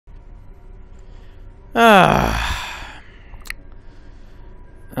Nice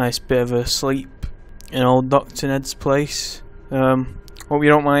bit of a sleep in old Doctor Ned's place. Hope you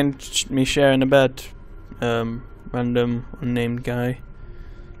don't mind me sharing a bed. Random unnamed guy.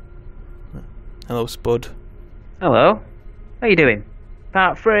 Hello, Spud. Hello. How you doing?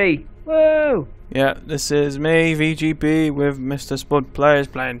 Part 3. Whoa! Yeah, this is me, VGB, with Mr. Spud Players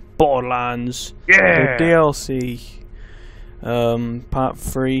playing Borderlands. Yeah! The DLC. Part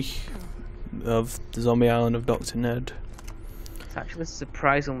 3 of the Zombie Island of Doctor Ned. It's actually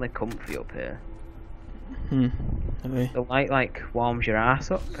surprisingly comfy up here. Okay. The light like warms your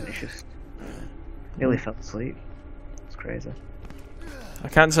ass up and it's just nearly fell asleep. It's crazy. I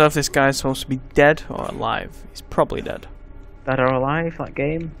can't tell if this guy's supposed to be dead or alive. He's probably dead. Dead or alive, that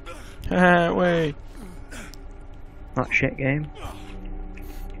game? Wait. That shit game.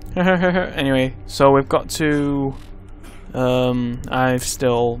 Anyway, so we've got to... I've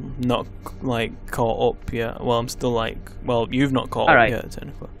still not, like, caught up yet. Well, I'm still, like... Well, you've not caught up yet,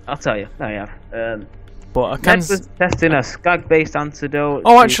 technically. I'll tell you. No, you have. But I can... Ned was testing a Skag-based antidote.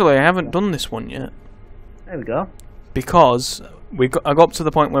 Oh, actually, I haven't done this one yet. There we go. Because I got up to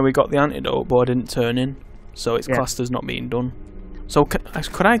the point where we got the antidote, but I didn't turn in. So it's classed as not being done. So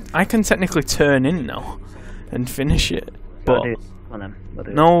I can technically turn in now and finish it. But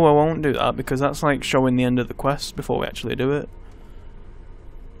no, I won't do that because that's like showing the end of the quest before we actually do it.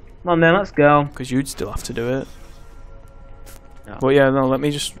 Come on then, let's go. Because you'd still have to do it. No. But yeah, no, let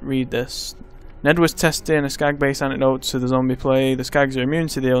me just read this. Ned was testing a Skag-based antidote to the zombie plague. The Skags are immune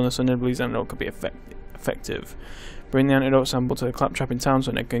to the illness, so Ned believes the antidote could be effective. Bring the antidote sample to the claptrap in town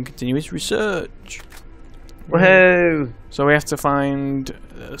so Ned can continue his research. Woohoo! So we have to find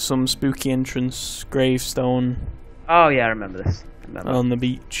some spooky entrance gravestone. Oh yeah, I remember this. On the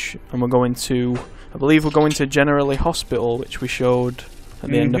beach, and we're going to, I believe we're going to Generally Hospital, which we showed at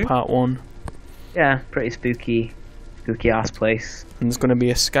the end of part 1. Yeah, pretty spooky ass place. And there's going to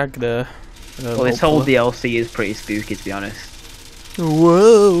be a Skag there. Well, this whole DLC is pretty spooky, to be honest.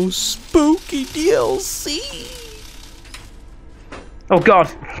 Whoa, spooky DLC! Oh god!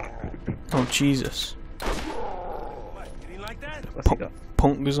 Oh Jesus! What's he got?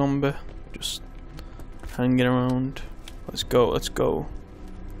 Punk zombie, just hanging around. Let's go, let's go.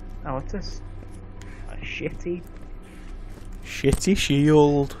 Oh, what's this? A shitty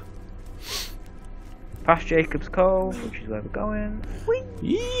shield. Past Jacob's Cove, which is where we're going. Whee!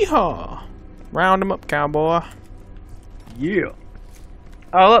 Yeehaw! Round 'em up, cowboy. Yeah.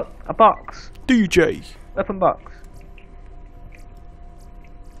 Oh look, a box. DJ. Weapon box.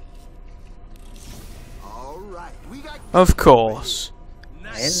 Of course.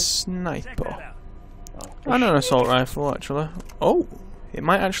 Nice. Sniper. And an assault rifle, actually. Oh, it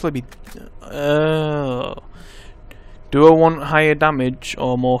might actually be... do I want higher damage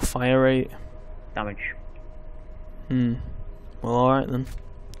or more fire rate? Damage. Well, alright then.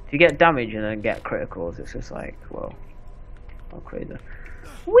 If you get damage and then get criticals, it's just like, whoa. Oh, crazy.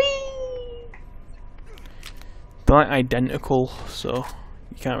 Whee! They're like identical, so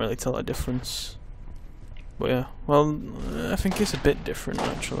you can't really tell a difference. But yeah, well, I think it's a bit different,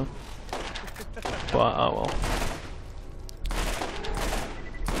 actually. But, oh well.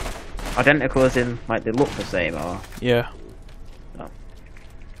 Identical as in, like, they look the same, or? Yeah. Oh.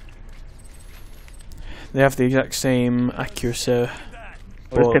 They have the exact same accuracy.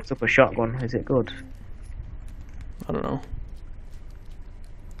 I just picked up a shotgun, is it good? I don't know.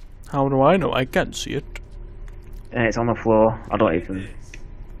 How do I know? I can't see it. It's on the floor, I don't even...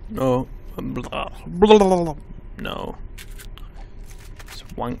 No. Blah, blah, blah, blah. No. It's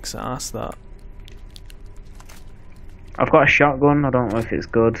wank's ass, that. I've got a shotgun, I don't know if it's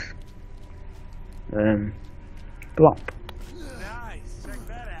good. Glop. Nice, check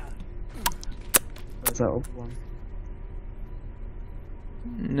that out. Where's that other one?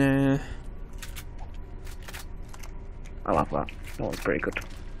 Nah. I love that. That one's pretty good.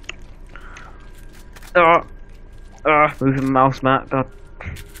 Moving mouse mat, god.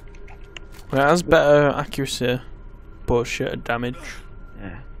 Well, it has better accuracy, but shitter damage.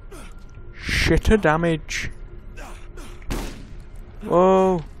 Yeah. Shitter damage.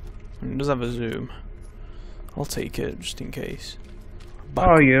 Whoa. It does have a zoom. I'll take it just in case.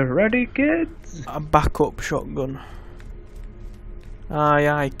 Are you ready, kids? A backup shotgun. Aye,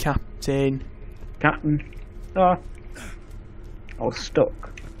 aye, Captain. Captain. I was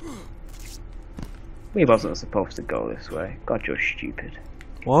stuck. We wasn't supposed to go this way. God, you're stupid.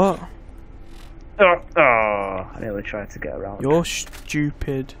 What? I nearly tried to get around. You're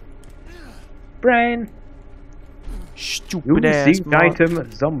stupid. Brain. Stupid You ass received mod.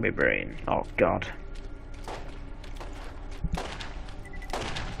 item zombie brain. Oh god.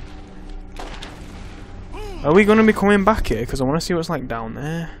 Are we going to be coming back here? Because I want to see what's like down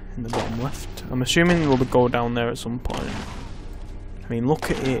there in the bottom left. I'm assuming we'll go down there at some point. I mean,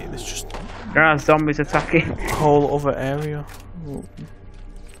 look at it. There's just there are zombies attacking. a whole other area. I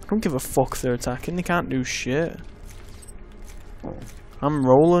don't give a fuck if they're attacking. They can't do shit. I'm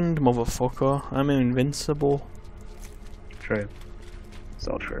Roland, motherfucker. I'm invincible. True.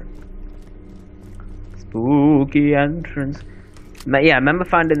 So true. Spooky entrance. Yeah, I remember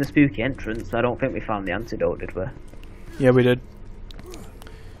finding the spooky entrance. I don't think we found the antidote, did we? Yeah, we did.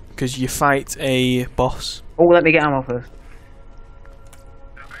 Because you fight a boss. Oh, let me get ammo first.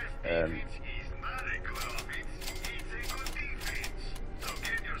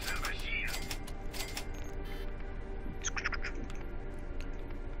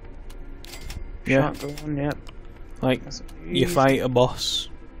 Yeah. Shotgun, yep. Like, you fight a boss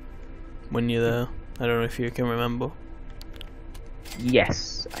when you're there. I don't know if you can remember.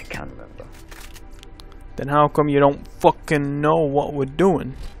 Yes, I can remember. Then how come you don't fucking know what we're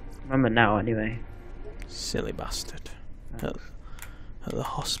doing? Remember now, anyway. Silly bastard. At the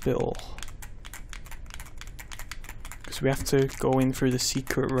hospital. Because we have to go in through the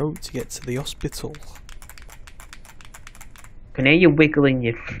secret road to get to the hospital. Can hear you wiggling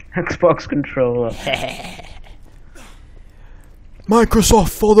your Xbox controller. Microsoft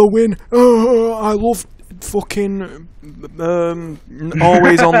for the win! I love fucking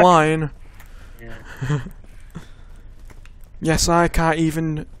always online. Yeah. Yes, I can't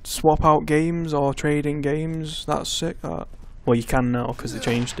even swap out games or trade in games. That's sick. Well, you can now because they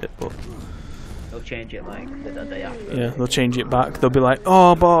changed it, but They'll change it like the day after. yeah, they'll change it back. They'll be like,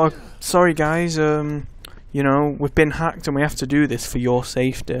 "Oh, but sorry guys, you know, we've been hacked and we have to do this for your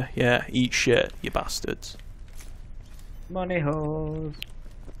safety." Yeah, eat shit, you bastards. Money holes.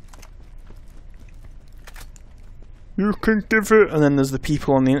 You can give it. And then there's the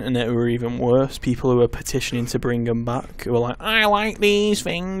people on the internet who are even worse. People who are petitioning to bring them back. Who are like, I like these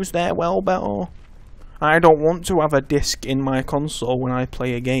things, they're well better. I don't want to have a disc in my console when I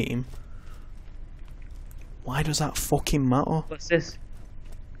play a game. Why does that fucking matter? What's this?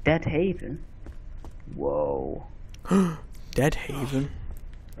 Dead Haven? Whoa. Dead Haven?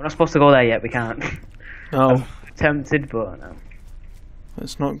 We're not supposed to go there yet, we can't. No. I'm tempted, but no.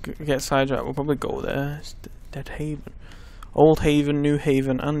 Let's not get sidetracked. We'll probably go there. It's Dead Haven. Old Haven, New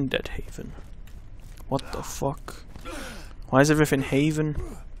Haven, and Dead Haven. What the fuck? Why is everything Haven?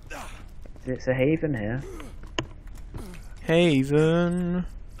 It's a haven here. Haven.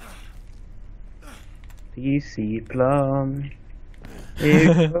 PC Plum.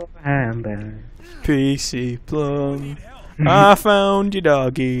 Hamburger. PC Plum. I found your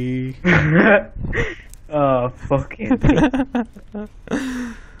doggy. Oh, fucking.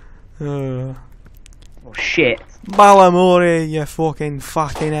 Oh, shit. Balamori, you fucking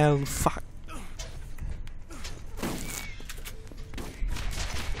hell. Fuck.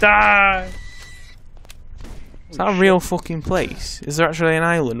 Die! Is that a real fucking place? Is there actually an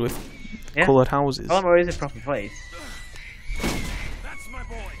island with coloured houses? Balamori is a proper place. That's my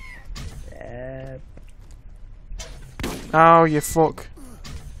boy. Oh, you fuck.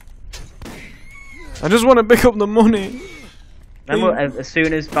 I just want to pick up the money. Remember, as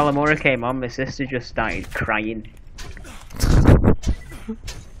soon as Balamori came on, my sister just started crying.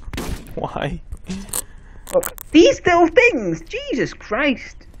 Why? Look, these little things! Jesus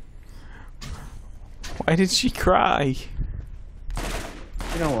Christ! Why did she cry?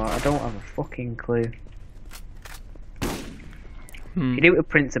 You know what? I don't have a fucking clue. Hmm. You do it with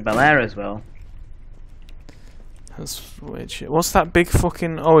Prince of Bel-Air as well. That's weird shit. What's that big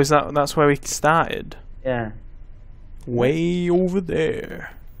fucking... Oh, is that's where we started? Yeah. Way over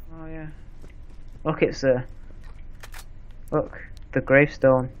there. Oh yeah. Look, it's look, the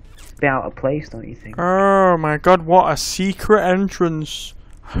gravestone. It's a bit out of place, don't you think? Oh my god, what a secret entrance.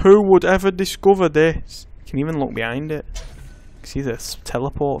 Who would ever discover this? You can even look behind it. See this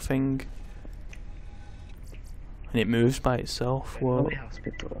teleport thing? And it moves by itself. Whoa.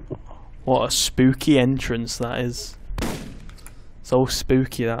 Hospital. What a spooky entrance that is. So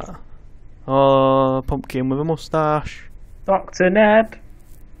spooky that. Oh, pumpkin with a moustache. Doctor Ned.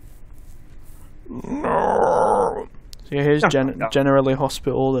 No. So here's Generally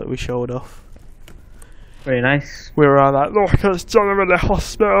Hospital that we showed off. Very nice. We're at that. Look, it's Generally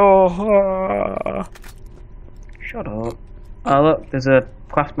Hospital. Ah. Shut up. Oh look, there's a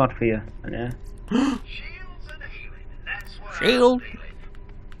class mod for you. Yeah. Shield.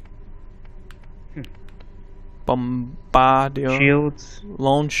 Bombardier. Shields.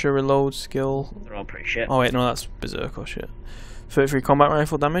 Launcher reload skill. They're all pretty shit. Oh wait, no, that's Berserker shit. 33 combat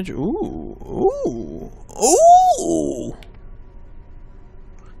rifle damage. Ooh. Ooh. Ooh.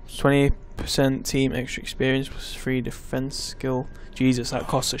 20% team extra experience plus 3 defense skill. Jesus, that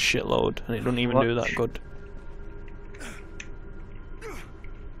costs a shitload, and it doesn't even do that good.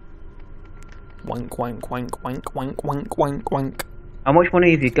 Wank, wank, wank, wank, wank, wank, wank, wank. How much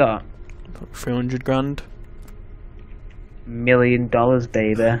money have you got? 300 grand. $1 million,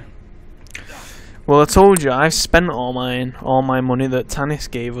 baby. Well, I told you, I've spent all my money that Tanis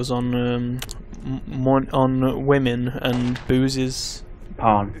gave us on on women and boozes.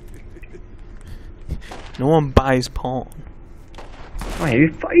 Porn. No one buys porn.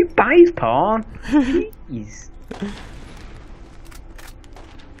 Wait, who buys porn? Jeez.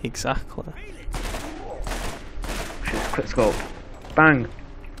 Exactly. Quick scope. Bang.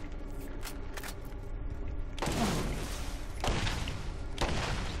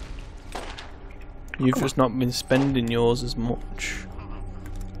 You've just not been spending yours as much.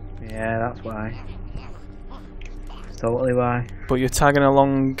 Yeah, that's why. That's totally why. But you're tagging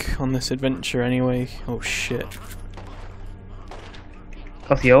along on this adventure anyway. Oh shit.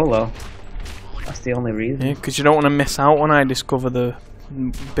 Cause YOLO. That's the only reason. Yeah, because you don't want to miss out when I discover the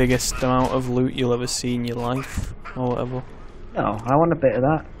biggest amount of loot you'll ever see in your life, or whatever. No, I want a bit of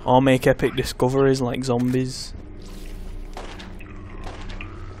that. Or make epic discoveries like zombies.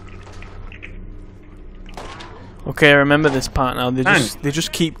 Okay, I remember this part now. They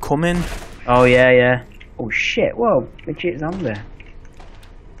just keep coming. Oh yeah, yeah. Oh shit! Whoa, midget zombie.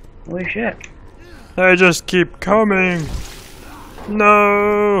 Holy shit! They just keep coming.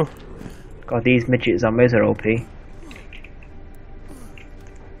 No. God, these midget zombies are OP.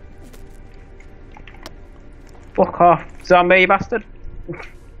 Fuck off, zombie bastard!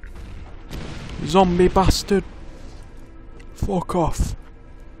 Zombie bastard. Fuck off.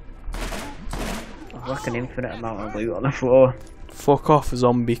 There's like an infinite amount of loot on the floor. Fuck off,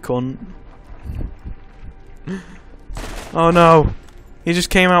 zombie cunt. Oh no. He just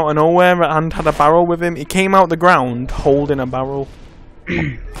came out of nowhere and had a barrel with him. He came out the ground holding a barrel.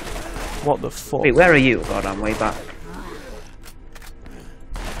 What the fuck? Wait, where are you? God, I'm way back.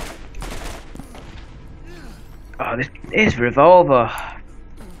 Oh, this is revolver.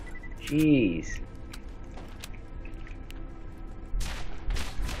 Jeez.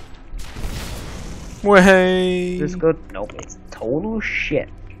 Way. Is this good? Nope, it's total shit.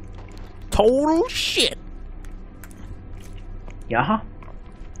 Total shit. Yeah.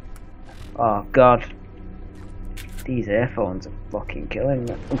 Oh god. These earphones are fucking killing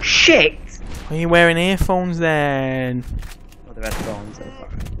me. Oh shit! Why are you wearing earphones then? Oh, the headphones.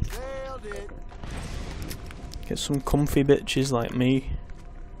 Get some comfy bitches like me.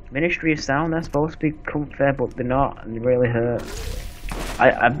 Ministry of Sound, they're supposed to be comfy, but they're not, and they really hurt.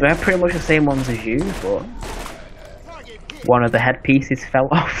 They're pretty much the same ones as you, but one of the headpieces fell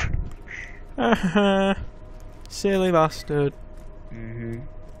off. Silly bastard.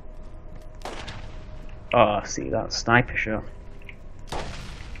 Oh, see that sniper shot.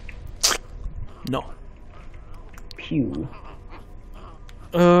 No. Pew.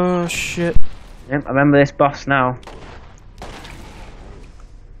 Oh shit. Yep, I remember this boss now.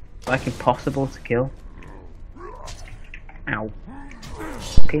 It's like impossible to kill. Ow.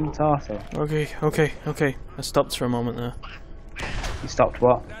 Fucking torso. Okay. I stopped for a moment there. You stopped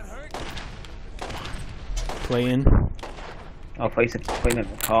what? Playing. Oh, I thought you said playing at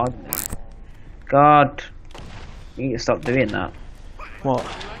the card. God. You need to stop doing that. What?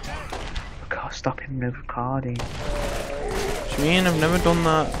 God, stop him recording. What do you mean? I've never done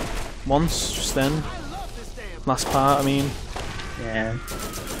that. Once, just then. Last part, I mean. Yeah.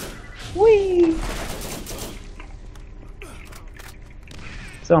 Whee!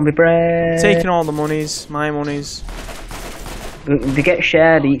 Zombie bread! Taking all the monies, my monies. They get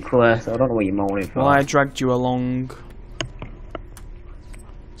shared equally, so I don't know what you're moaning for. Well, I dragged you along.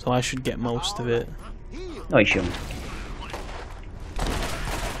 So I should get most of it. No, you shouldn't.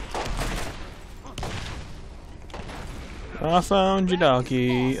 I found you,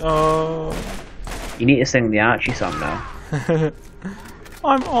 doggy. Oh. You need to sing the Archie song now.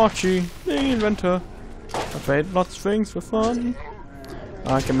 I'm Archie, the inventor. I've made lots of things for fun.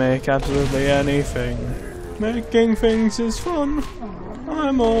 I can make absolutely anything. Making things is fun.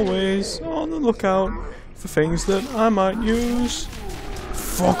 I'm always on the lookout for things that I might use.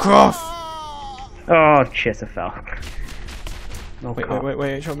 Fuck off! Oh, shit, I fell. No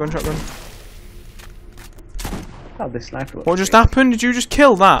Wait, shotgun. Oh, this sniper. What just happened? Did you just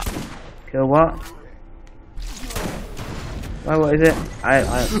kill that? Kill what? Oh, what is it?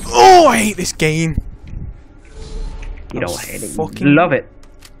 Oh, I hate this game! You don't hate it, fucking... you love it.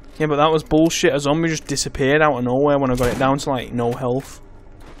 Yeah, but that was bullshit. A zombie just disappeared out of nowhere when I got it down to, like, no health.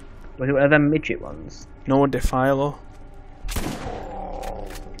 Was it one of them midget ones? No defiler.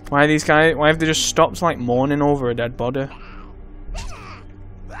 Why are these guys? Why have they just stopped like mourning over a dead body?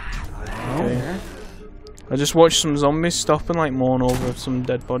 Okay. I just watched some zombies stop and like mourn over some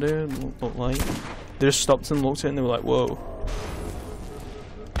dead body. Look like they just stopped and looked at it and they were like, "Whoa,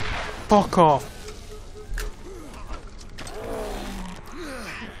 fuck off!"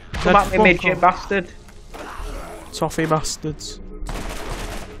 Come back, me midget bastard. Toffee bastards.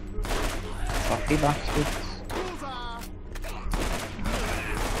 Toffee bastards.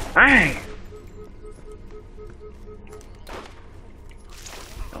 Aye!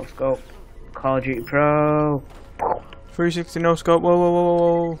 No scope. Call of Duty Pro. 360 no scope. Whoa, whoa, whoa,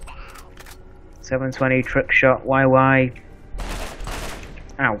 whoa. 720 trick shot. YY.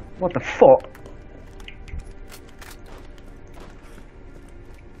 Ow! What the fuck?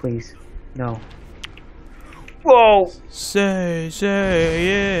 Please, no. Whoa! Say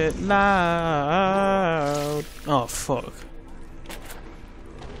it loud. Oh fuck.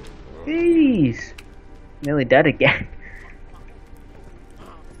 Jeez. Nearly dead again.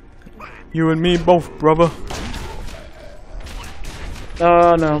 You and me both, brother.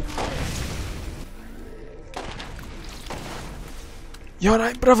 Oh no. You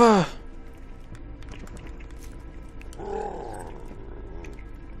alright, brother?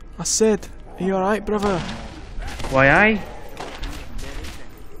 I said, are you alright, brother? Why I?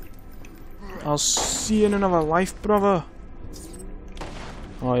 I'll see you in another life, brother.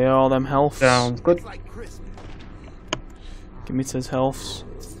 Oh yeah, all them healths. Sounds good. Give me his healths.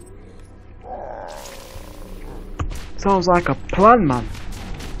 Sounds like a plan, man.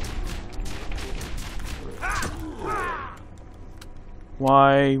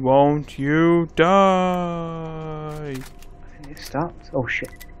 Why won't you die? I think it stopped. Oh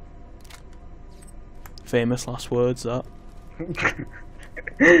shit. Famous last words, that.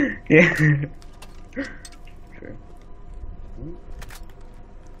 Yeah. True.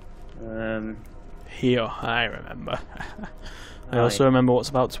 Here, I remember. I also remember what's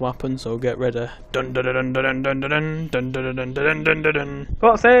about to happen, so get ready. Dun dun dun dun dun dun dun dun dun dun dun dun dun dun.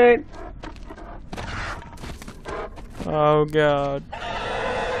 What's it? Oh god.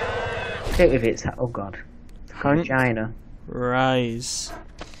 Hit with its. Oh god. Hank, Vagina. rise.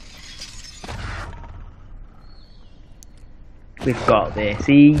 We've got this.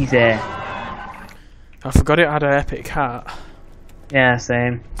 Easy. I forgot it had an epic hat. Yeah,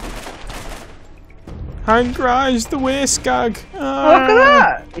 same. Hank, rise the way, Skag. Oh, look at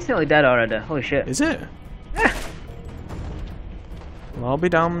that! It's nearly dead already. Holy shit. Is it? Yeah. Well, I'll be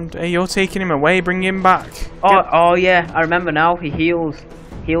damned. Hey, you're taking him away. Bring him back. Oh yeah, I remember now. He heals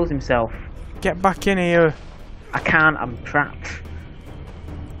himself. Get back in here. I can't. I'm trapped.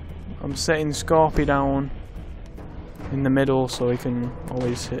 I'm setting Scorpy down in the middle so he can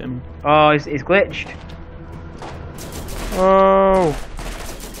always hit him. Oh, he's glitched. Oh!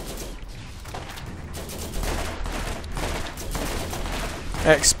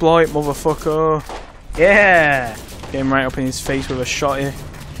 Exploit, motherfucker. Yeah. Get him right up in his face with a shotty.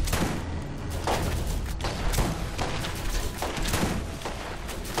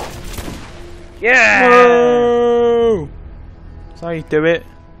 Yeah. Whoa! That's how you do it.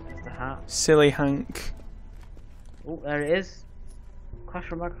 That's the hat. Silly Hank. Oh, there it is. Clash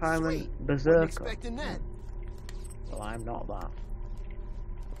from Machyman, Berserker. Expecting that. Well, I'm not that.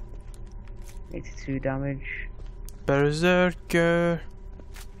 82 damage. Berserker.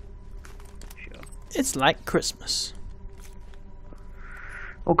 Sure. It's like Christmas.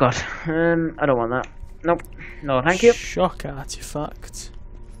 Oh god. I don't want that. Nope. No, thank you. Shock artifact.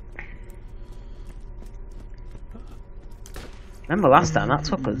 Remember last time that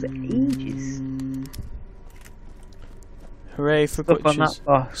took us ages. Hooray for Look on glitches. that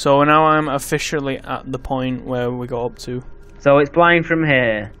boss. So now I'm officially at the point where we got up to. So it's blind from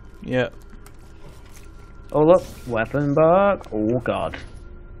here. Yeah. Oh look, weapon bug. Oh god.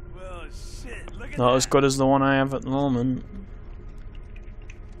 Well, shit. Look at Not as good as the one I have at the moment.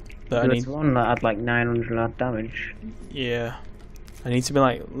 That I There's need. one that had like 900 odd damage. Yeah. I need to be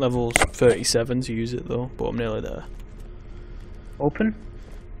like level 37 to use it though, but I'm nearly there. Open.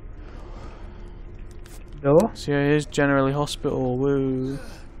 Door. So yeah, here's Generally Hospital. Woo.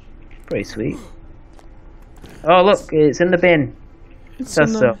 Pretty sweet. Oh look, it's in the bin. It's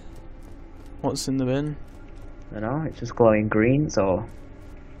Says in so. the... What's in the bin? I know, it's just glowing green, so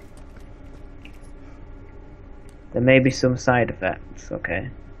there may be some side effects. Okay,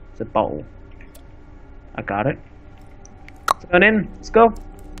 it's a bottle. I got it. It's going in. Let's go.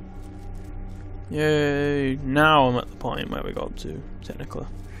 Yay! Now I'm at the point where we got up to, technically.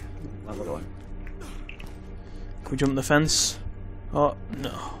 Level 1. Can we jump the fence? Oh,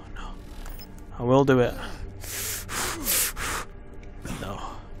 no. I will do it. No.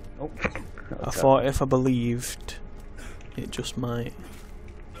 Oh. I thought if I believed, it just might.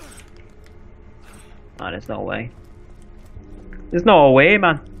 Oh, there's no way. There's no way,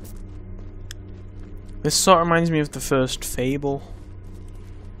 man. This sort of reminds me of the first Fable.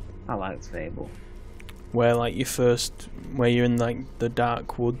 I like Fable. Where like where you're in like the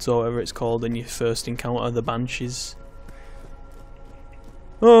dark woods or whatever it's called, and you first encounter the banshees.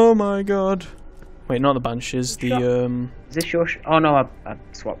 Oh my god! Wait, not the banshees. The Is this your? Oh no, I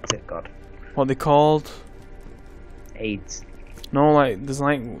swapped it. God. What are they called? AIDS. No, like there's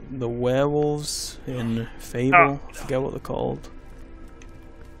like the werewolves in Fable. I forget what they're called.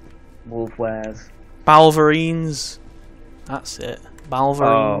 Wolf wares. Balverines. That's it.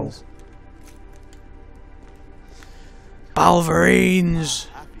 Balverines. Oh. Balverines.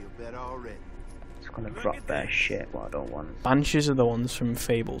 I feel better already. Just gonna drop their shit. What I don't want. Banshees are the ones from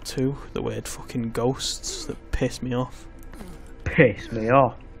Fable 2. The weird fucking ghosts that piss me off. Piss me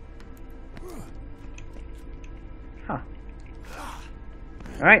off. Huh.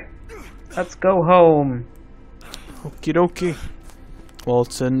 Alright. Let's go home. Okie dokie.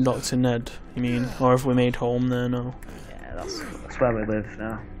 Walton, Doctor Ned, you mean? Or have we made home there now? Yeah, that's where we live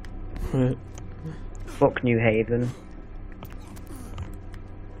now. Fuck New Haven.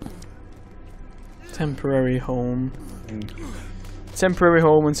 Temporary home. Temporary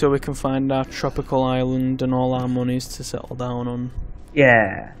home until we can find our tropical island and all our monies to settle down on.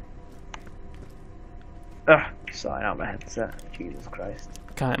 Yeah. Ugh, sorry, out my headset. Jesus Christ.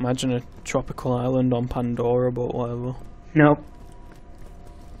 Can't imagine a tropical island on Pandora, but whatever. Nope.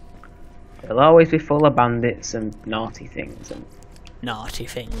 It'll always be full of bandits and naughty things and Naughty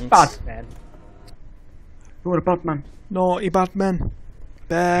things. bad men. You're a bad man. Naughty bad men.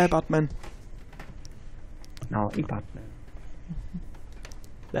 Bear bad men. Naughty bad men.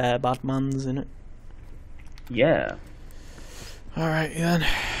 Bear bad mans, innit? Yeah. Alright then.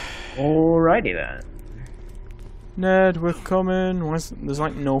 Alrighty then. Ned, we're coming. There's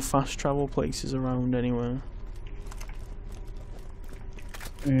like no fast travel places around anywhere.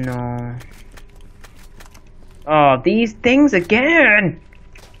 No. Oh, these things again!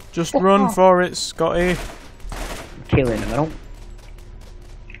 Just run for it, Scotty. I'm killing him, I don't.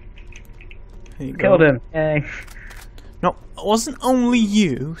 There you Killed go. him. Yay. No, it wasn't only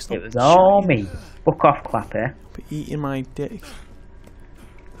you. Stop It was all shouting. me. Fuck off, Clapper. But eating my dick.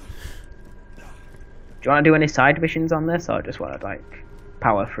 Do you want to do any side missions on this, or just want to, like,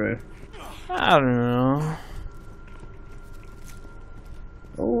 power through? I don't know.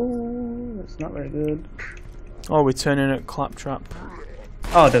 Oh, that's not very good. Oh, we're turning at Claptrap.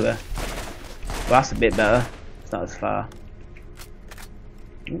 Oh, do we? Well, that's a bit better. It's not as far.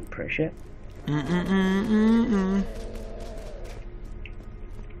 Ooh, pretty shit.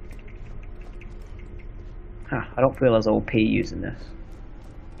 Huh, I don't feel as OP using this.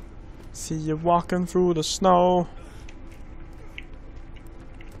 See you walking through the snow.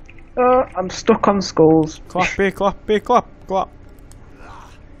 I'm stuck on skulls. Clappy, clappy, clap, clap.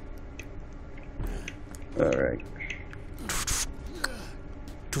 Alright.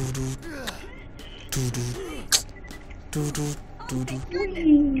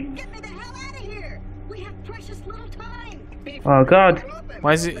 Get me the hell out of here! We have precious little time! Oh god.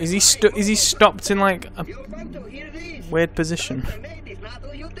 Why is it? Is he stopped in like a weird position?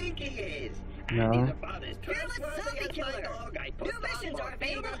 No. Fearless zombie killer! New missions are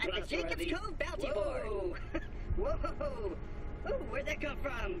available at the Jacob's Cove Bounty Board! Whoa! Ooh, where'd that come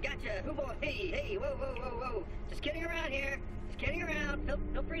from? Gotcha! Who boy? Hey! Whoa! Just kidding around here! Just kidding around!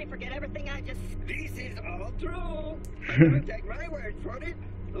 Feel free to forget everything I just... This is all true. Don't take my word for it.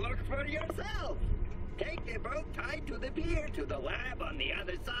 Look for yourself. Take the boat tied to the pier to the lab on the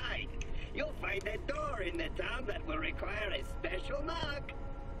other side. You'll find a door in the town that will require a special knock.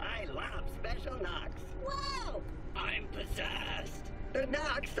 I love special knocks. Whoa! I'm possessed. The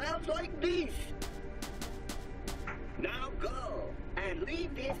knock sounds like this. Now go and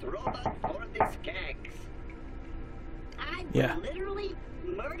leave this robot for the Skags. I Yeah. will literally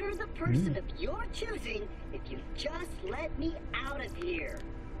murder the person of your choosing if you just let me out of here.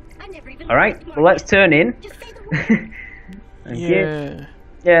 I never even... Alright, well let's turn in. Just say the word. Thank you. Yeah.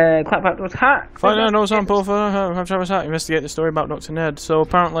 Yeah, Clapback was hacked. Find out no sample for investigate the story about Doctor Ned. So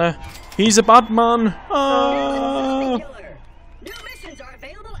apparently, he's a bad man. Ah! Killer. New missions are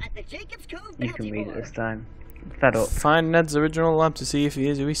available at the Jacob's Cove You can Bounty read it Board. this time. I'm fed up. Find Ned's original lab to see if he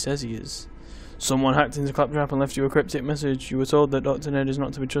is who he says he is. Someone hacked into Claptrap and left you a cryptic message. You were told that Dr. Ned is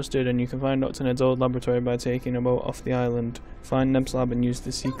not to be trusted, and you can find Dr. Ned's old laboratory by taking a boat off the island. Find Neb's lab and use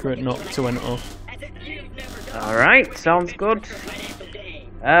the secret knock to enter. As if you've never done Alright, sounds good. financial gain.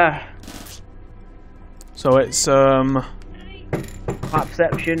 So it's Heart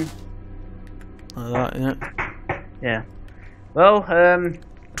perception. Like that, yeah. Yeah. Well, I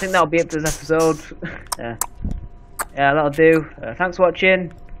think that'll be it for this episode. Yeah, that'll do. Thanks for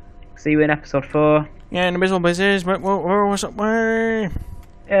watching. See you in episode 4. Yeah, in the middle business. What's up?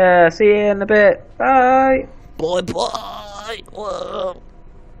 Yeah, see you in a bit. Bye. Bye bye. Whoa.